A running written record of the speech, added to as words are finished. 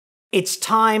It's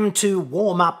time to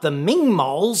warm up the Ming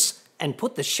moles and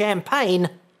put the champagne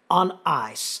on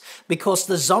ice, because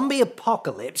the zombie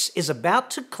apocalypse is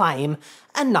about to claim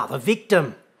another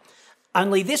victim.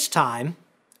 Only this time,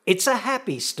 it's a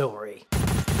happy story.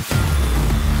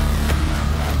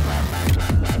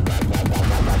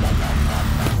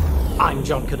 I'm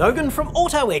John Cadogan from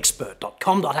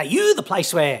AutoExpert.com.au, the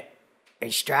place where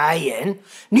Australian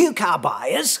new car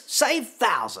buyers save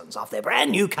thousands off their brand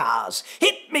new cars.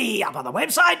 Hit me up on the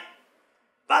website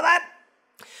for that.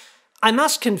 I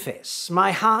must confess,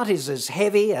 my heart is as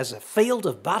heavy as a field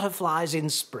of butterflies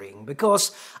in spring, because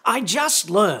I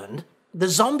just learned the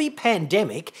zombie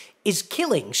pandemic is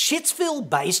killing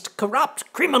Shitsville-based,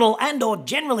 corrupt, criminal and/or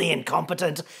generally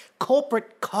incompetent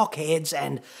corporate cockheads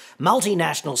and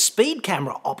multinational speed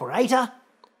camera operator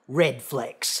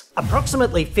Redflex.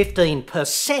 Approximately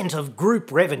 15% of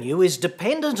group revenue is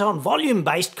dependent on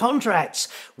volume-based contracts.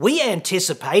 We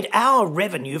anticipate our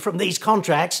revenue from these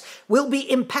contracts will be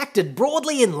impacted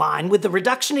broadly in line with the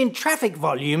reduction in traffic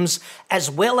volumes as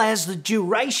well as the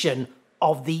duration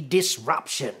of the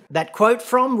disruption. That quote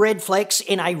from Redflex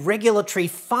in a regulatory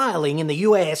filing in the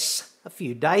US a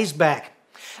few days back.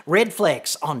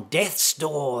 Redflex on death's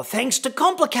door thanks to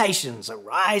complications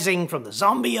arising from the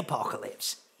zombie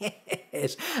apocalypse.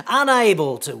 Yes,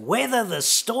 unable to weather the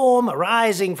storm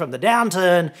arising from the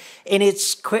downturn in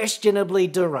its questionably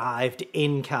derived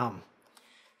income.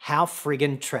 How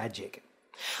friggin' tragic.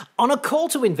 On a call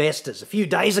to investors a few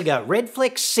days ago,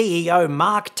 Redflex CEO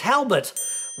Mark Talbot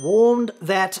warned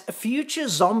that future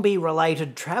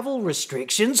zombie-related travel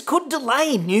restrictions could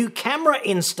delay new camera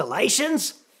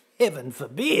installations, heaven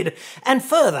forbid, and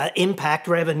further impact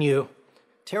revenue.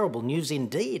 Terrible news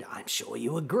indeed, I'm sure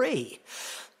you agree.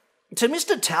 To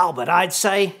Mr. Talbot, I'd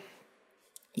say,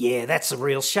 yeah, that's a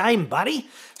real shame, buddy.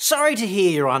 Sorry to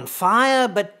hear you're on fire,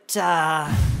 but,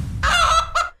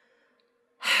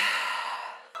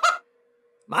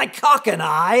 my cock and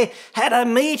I had a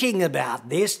meeting about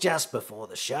this just before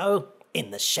the show.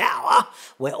 In the shower,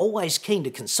 we're always keen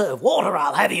to conserve water,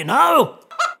 I'll have you know.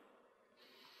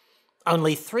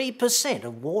 Only 3%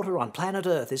 of water on planet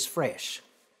Earth is fresh.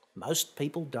 Most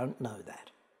people don't know that.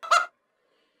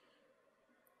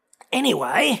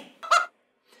 Anyway,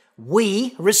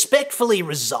 we respectfully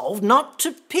resolve not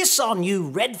to piss on you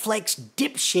Redflex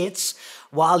dipshits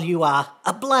while you are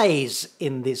ablaze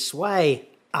in this way,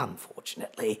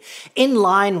 unfortunately, in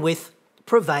line with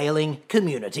prevailing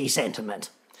community sentiment.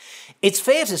 It's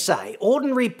fair to say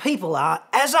ordinary people are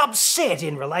as upset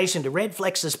in relation to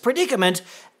Redflex's predicament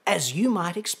as you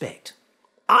might expect.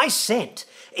 I sent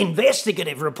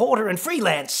investigative reporter and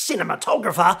freelance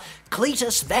cinematographer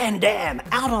Cletus Van Dam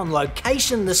out on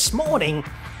location this morning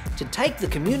to take the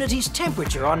community's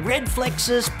temperature on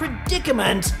Redflex's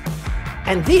predicament,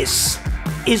 and this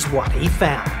is what he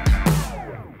found.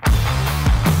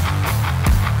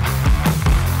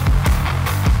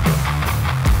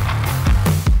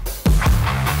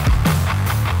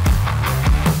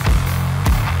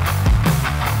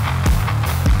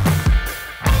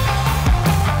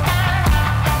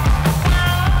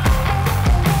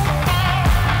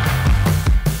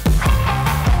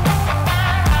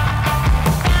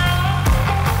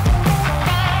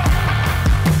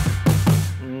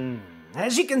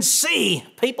 As you can see,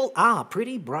 people are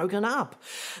pretty broken up.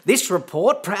 This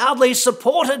report proudly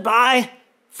supported by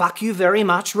Fuck You Very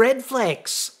Much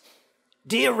Redflex.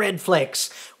 Dear Redflex,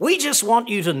 we just want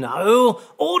you to know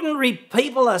ordinary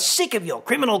people are sick of your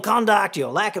criminal conduct,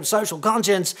 your lack of social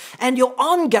conscience, and your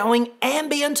ongoing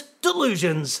ambient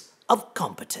delusions of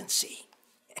competency.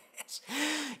 Yes.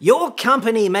 Your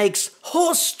company makes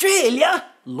Australia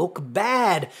look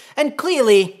bad, and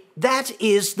clearly that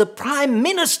is the Prime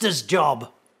Minister's job.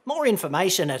 More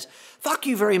information at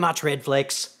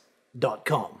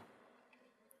fuckyouverymuchredflex.com.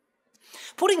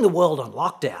 Putting the world on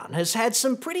lockdown has had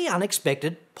some pretty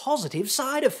unexpected positive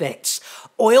side effects.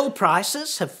 Oil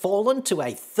prices have fallen to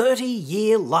a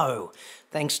 30-year low,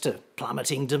 thanks to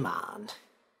plummeting demand.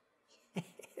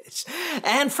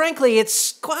 And frankly,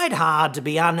 it's quite hard to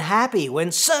be unhappy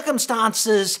when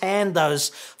circumstances hand those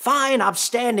fine,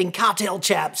 upstanding cartel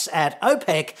chaps at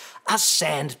OPEC a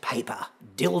sandpaper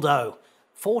dildo.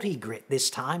 40 grit this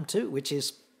time too, which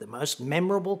is the most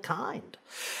memorable kind.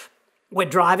 We're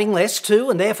driving less too,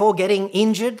 and therefore getting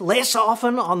injured less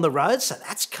often on the road, so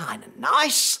that's kind of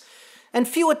nice. And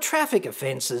fewer traffic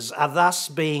offences are thus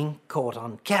being caught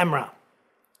on camera,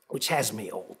 which has me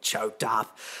all choked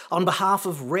up on behalf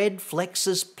of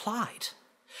Redflex's plight.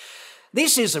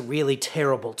 This is a really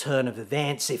terrible turn of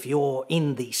events if you're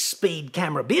in the speed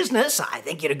camera business, I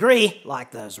think you'd agree,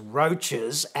 like those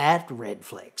roaches at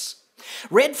Redflex.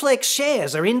 Redflex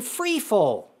shares are in free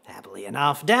fall, happily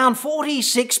enough, down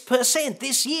 46%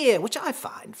 this year, which I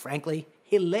find, frankly,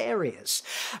 hilarious.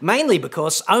 Mainly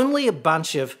because only a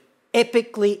bunch of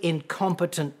epically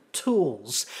incompetent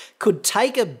tools could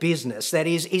take a business that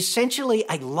is essentially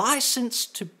a license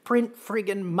to print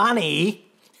friggin' money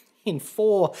in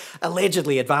 4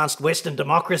 allegedly advanced Western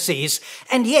democracies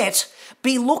and yet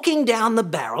be looking down the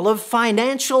barrel of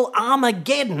financial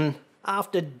Armageddon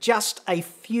after just a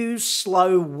few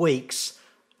slow weeks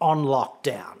on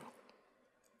lockdown.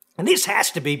 And this has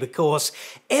to be because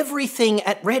everything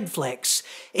at Redflex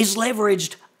is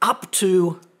leveraged up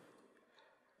to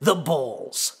the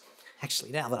balls.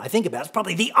 Actually, now that I think about it, it's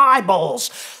probably the eyeballs.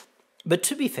 But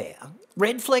to be fair,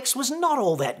 Redflex was not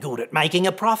all that good at making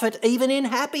a profit even in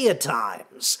happier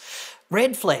times.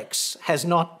 Redflex has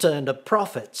not turned a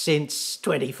profit since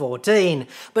 2014,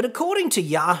 but according to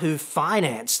Yahoo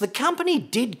Finance, the company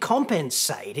did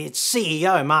compensate its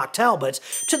CEO, Mark Talbot,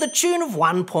 to the tune of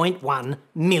 $1.1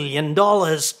 million,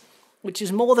 which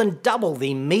is more than double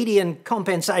the median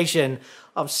compensation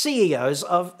of CEOs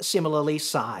of similarly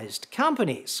sized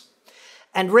companies.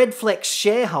 And Redflex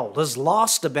shareholders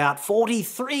lost about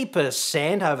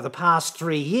 43% over the past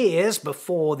 3 years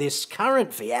before this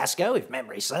current fiasco, if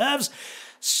memory serves.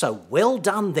 So well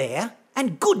done there,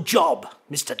 and good job,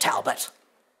 Mr. Talbot.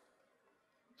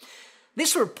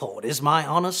 This report is my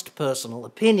honest personal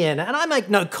opinion, and I make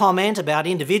no comment about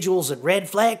individuals at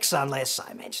Redflex unless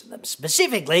I mention them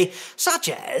specifically, such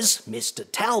as Mr.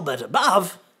 Talbot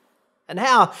above. And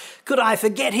how could I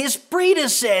forget his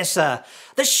predecessor,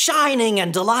 the shining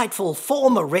and delightful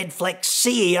former Redflex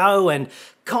CEO and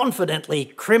confidently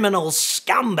criminal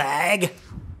scumbag,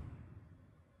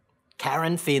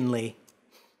 Karen Finley,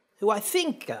 who I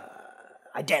think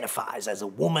identifies as a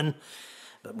woman,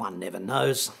 but one never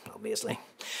knows, obviously.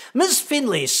 Ms.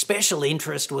 Finley's special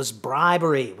interest was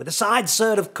bribery, with a side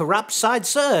serve of corruption,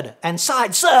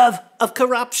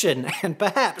 and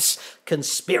perhaps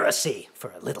conspiracy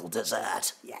for a little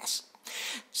dessert. Yes,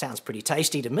 sounds pretty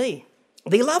tasty to me.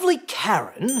 The lovely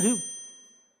Karen, who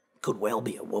could well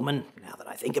be a woman, now that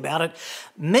I think about it,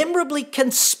 memorably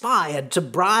conspired to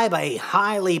bribe a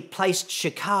highly placed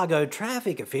Chicago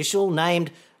traffic official named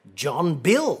John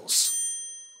Bills.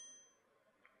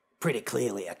 Pretty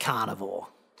clearly a carnivore.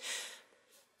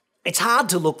 It's hard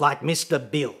to look like Mr.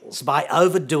 Bills by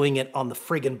overdoing it on the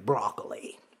friggin'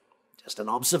 broccoli. Just an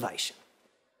observation.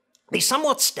 The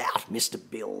somewhat stout Mr.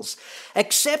 Bills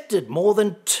accepted more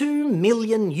than $2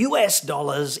 million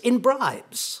in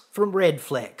bribes from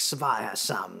Redflex via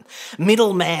some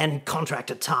middleman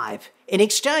contractor type in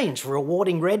exchange for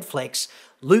awarding Redflex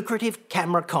lucrative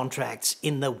camera contracts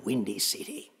in the Windy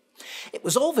City. It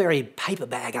was all very paper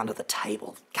bag under the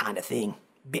table kind of thing,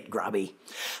 bit grubby.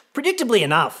 Predictably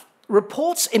enough,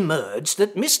 reports emerged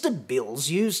that Mr. Bills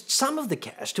used some of the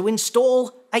cash to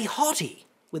install a hottie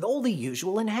with all the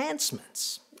usual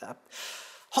enhancements.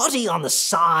 Hottie on the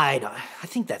side, I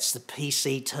think that's the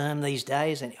PC term these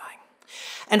days anyway.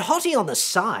 And hottie on the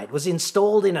side was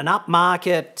installed in an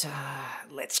upmarket,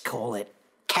 let's call it,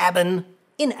 cabin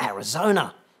in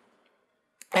Arizona.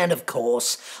 And of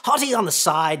course, hottie on the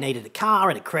side needed a car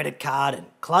and a credit card and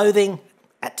clothing,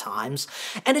 at times,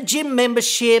 and a gym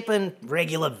membership and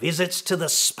regular visits to the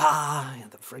spa,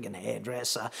 the friggin'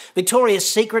 hairdresser, Victoria's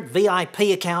Secret VIP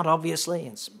account, obviously,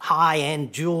 and some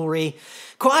high-end jewellery.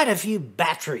 Quite a few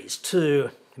batteries, too.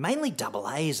 Mainly double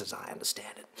A's, as I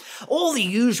understand it. All the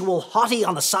usual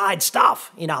hottie-on-the-side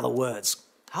stuff, in other words.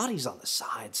 Hotties on the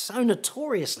side, so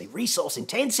notoriously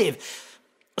resource-intensive.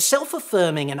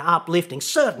 Self-affirming and uplifting,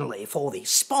 certainly for the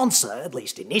sponsor, at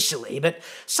least initially, but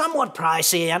somewhat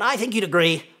pricey and, I think you'd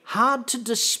agree, hard to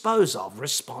dispose of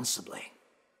responsibly.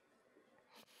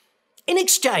 In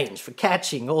exchange for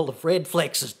catching all of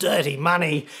Redflex's dirty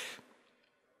money,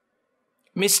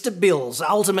 Mr. Bills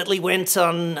ultimately went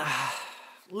on,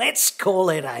 let's call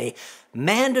it a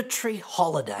mandatory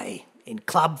holiday in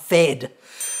Club Fed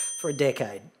for a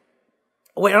decade,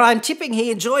 where I'm tipping he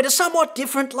enjoyed a somewhat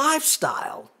different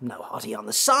lifestyle. No hottie on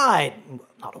the side,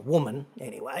 not a woman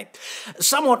anyway.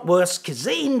 Somewhat worse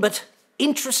cuisine, but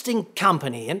interesting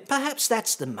company, and perhaps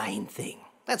that's the main thing.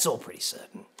 That's all pretty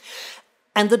certain.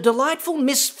 And the delightful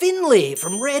Miss Finley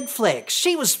from Redflex,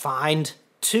 she was fined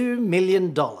 $2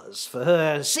 million for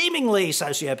her seemingly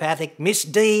sociopathic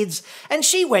misdeeds, and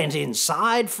she went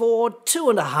inside for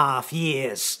 2.5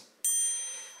 years.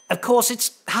 Of course,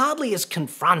 it's hardly as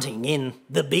confronting in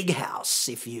the big house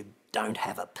if you don't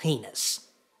have a penis.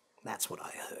 That's what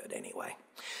I heard anyway.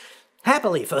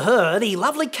 Happily for her, the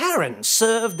lovely Karen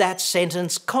served that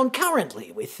sentence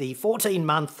concurrently with the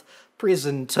 14-month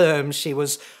prison term she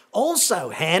was also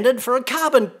handed for a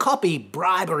carbon copy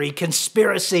bribery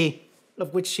conspiracy,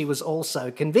 of which she was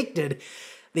also convicted,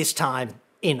 this time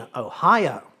in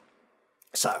Ohio.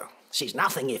 So, she's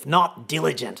nothing if not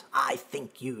diligent. I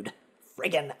think you'd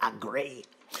friggin' agree.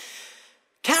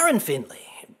 Karen Finley,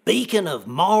 beacon of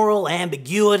moral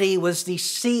ambiguity, was the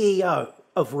CEO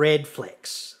of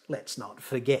Redflex, let's not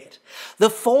forget. The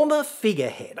former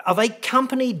figurehead of a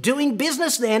company doing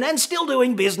business then and still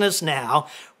doing business now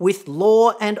with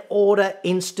law and order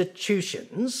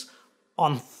institutions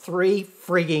on 3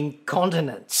 frigging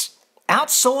continents.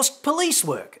 Outsourced police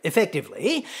work,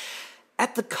 effectively,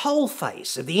 at the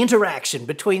coalface of the interaction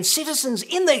between citizens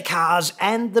in their cars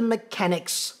and the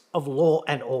mechanics of law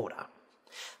and order.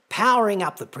 Powering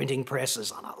up the printing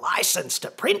presses on a licence to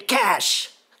print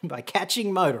cash by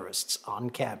catching motorists on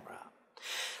camera.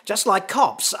 Just like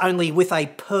cops, only with a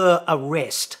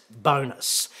per-arrest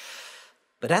bonus.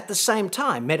 But at the same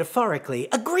time, metaphorically,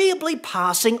 agreeably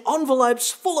passing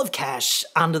envelopes full of cash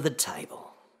under the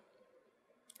table.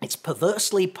 It's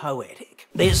perversely poetic.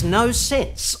 There's no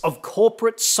sense of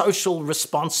corporate social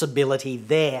responsibility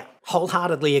there.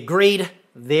 Wholeheartedly agreed,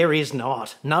 there is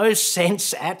not. No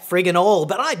sense at friggin' all,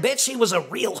 but I bet she was a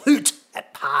real hoot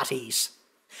at parties.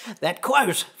 That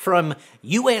quote from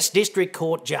US District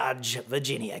Court Judge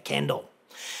Virginia Kendall.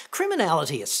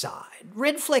 Criminality aside,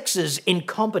 Redflex's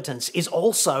incompetence is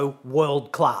also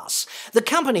world-class. The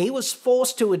company was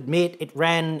forced to admit it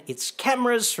ran its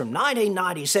cameras from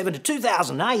 1997 to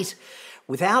 2008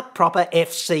 without proper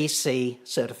FCC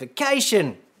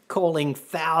certification, calling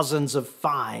thousands of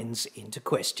fines into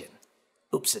question.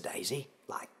 Oops-a-daisy.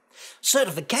 Like,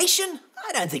 certification?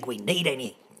 I don't think we need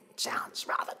any. Sounds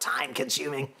rather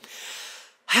time-consuming.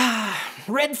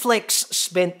 Redflex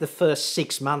spent the first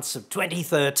 6 months of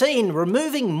 2013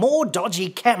 removing more dodgy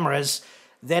cameras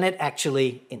than it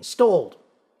actually installed.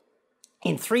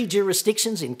 In 3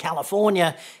 jurisdictions in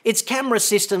California, its camera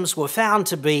systems were found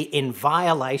to be in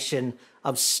violation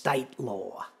of state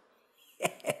law.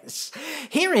 Yes.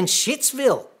 Here in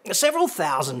Shitsville, several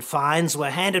thousand fines were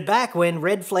handed back when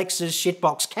Redflex's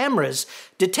shitbox cameras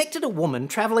detected a woman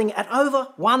travelling at over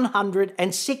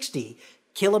 160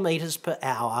 kilometres per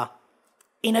hour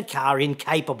in a car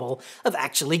incapable of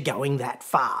actually going that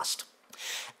fast.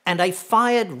 And a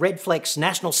fired Redflex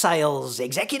national sales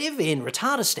executive in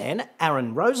Retardistan,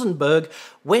 Aaron Rosenberg,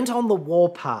 went on the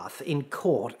warpath in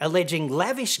court alleging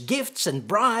lavish gifts and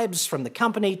bribes from the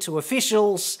company to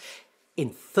officials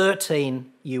in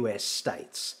 13 US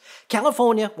states.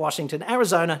 California, Washington,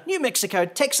 Arizona, New Mexico,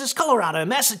 Texas, Colorado,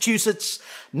 Massachusetts,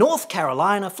 North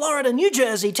Carolina, Florida, New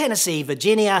Jersey, Tennessee,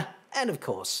 Virginia, and of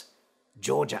course,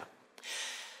 Georgia.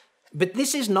 But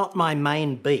this is not my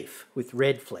main beef with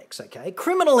Redflex, okay?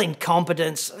 Criminal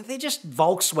incompetence, they're just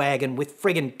Volkswagen with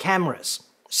friggin' cameras.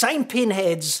 Same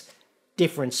pinheads,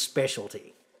 different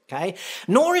specialty, okay?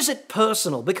 Nor is it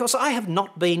personal, because I have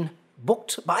not been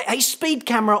booked by a speed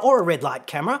camera or a red light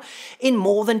camera in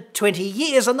more than 20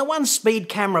 years, and the one speed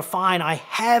camera fine I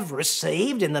have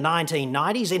received in the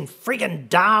 1990s in friggin'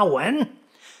 Darwin,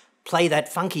 play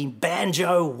that funky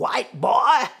banjo, white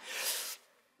boy,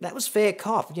 that was fair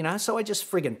cough, you know, so I just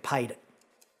friggin' paid it.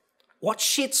 What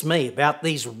shits me about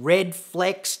these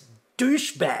Redflex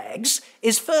douchebags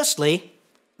is, firstly,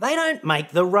 they don't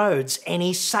make the roads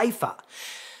any safer.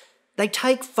 They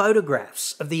take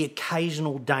photographs of the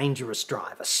occasional dangerous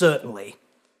driver, certainly,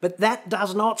 but that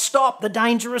does not stop the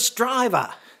dangerous driver.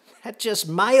 That just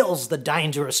mails the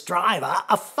dangerous driver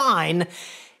a fine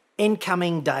in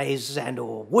coming days and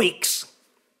or weeks.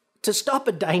 To stop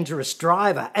a dangerous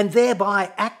driver and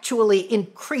thereby actually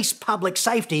increase public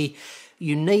safety,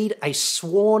 you need a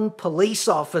sworn police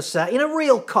officer in a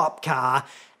real cop car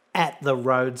at the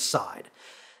roadside.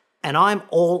 And I'm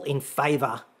all in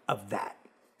favour of that.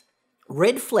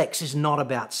 Redflex is not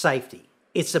about safety,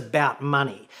 it's about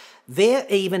money. They're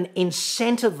even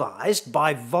incentivised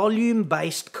by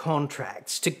volume-based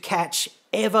contracts to catch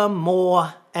ever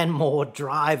more and more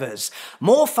drivers.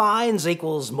 More fines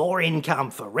equals more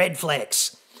income for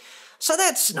Redflex. So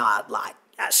that's not like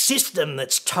a system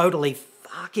that's totally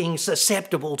fucking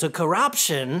susceptible to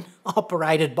corruption,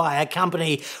 operated by a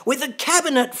company with a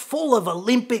cabinet full of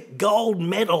Olympic gold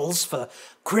medals for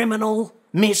criminal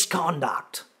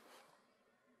misconduct.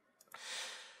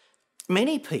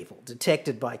 Many people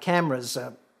detected by cameras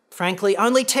are, frankly,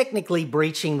 only technically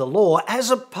breaching the law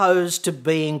as opposed to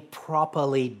being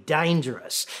properly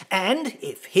dangerous. And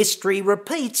if history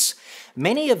repeats,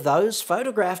 many of those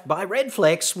photographed by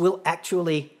Redflex will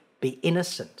actually be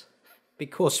innocent,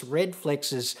 because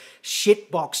Redflex's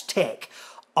shitbox tech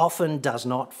often does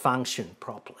not function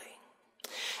properly.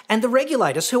 And the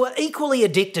regulators, who are equally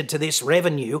addicted to this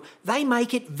revenue, they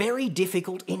make it very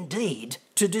difficult indeed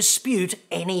to dispute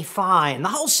any fine. The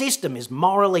whole system is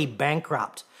morally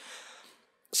bankrupt.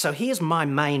 So here's my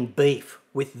main beef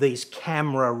with these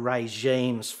camera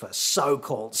regimes for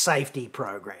so-called safety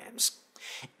programs.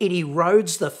 It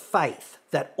erodes the faith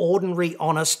that ordinary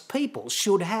honest people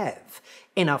should have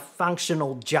in a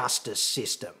functional justice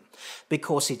system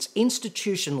because it's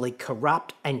institutionally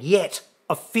corrupt and yet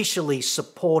officially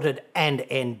supported and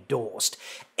endorsed.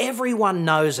 Everyone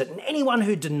knows it, and anyone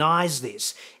who denies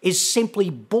this is simply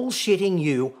bullshitting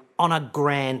you on a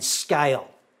grand scale.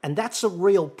 And that's a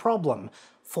real problem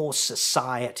for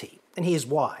society. And here's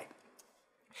why.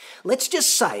 Let's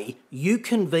just say you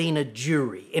convene a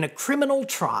jury in a criminal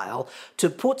trial to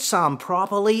put some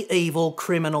properly evil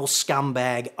criminal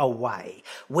scumbag away,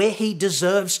 where he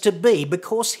deserves to be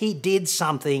because he did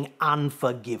something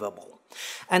unforgivable.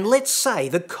 And let's say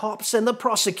the cops and the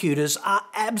prosecutors are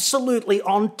absolutely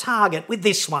on target with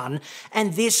this one,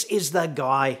 and this is the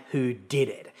guy who did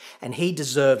it, and he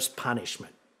deserves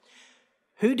punishment.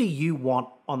 Who do you want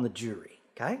on the jury,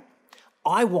 okay?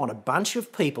 I want a bunch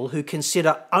of people who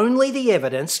consider only the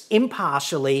evidence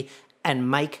impartially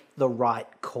and make the right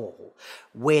call,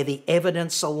 where the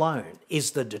evidence alone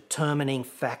is the determining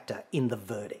factor in the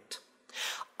verdict.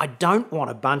 I don't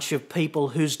want a bunch of people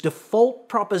whose default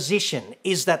proposition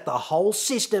is that the whole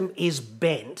system is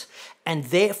bent and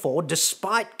therefore,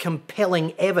 despite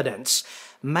compelling evidence,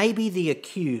 maybe the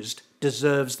accused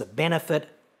deserves the benefit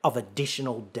of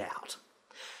additional doubt.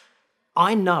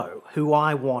 I know who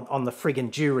I want on the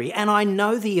friggin' jury, and I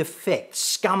know the effect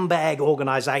scumbag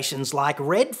organisations like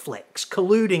Redflex,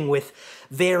 colluding with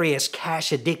various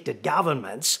cash-addicted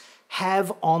governments,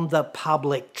 have on the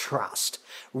public trust.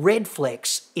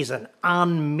 Redflex is an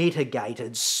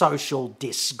unmitigated social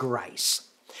disgrace.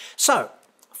 So,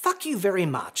 fuck you very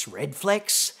much,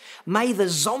 Redflex. May the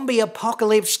zombie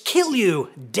apocalypse kill you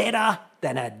deader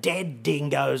than a dead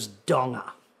dingo's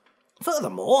donger.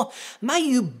 Furthermore, may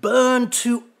you burn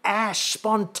to ash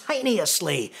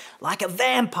spontaneously like a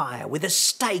vampire with a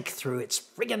stake through its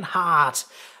friggin' heart,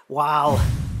 while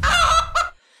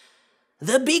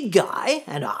the big guy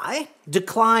and I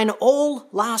decline all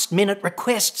last-minute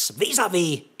requests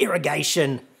vis-a-vis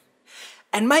irrigation.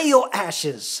 And may your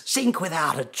ashes sink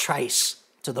without a trace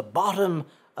to the bottom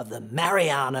of the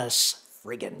Marianas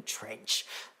friggin' Trench,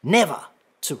 never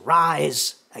to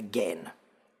rise again.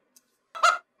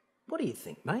 What do you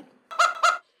think, mate?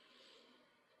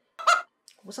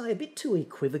 Was I a bit too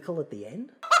equivocal at the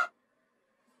end?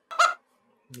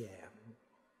 Yeah.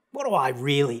 What do I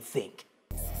really think?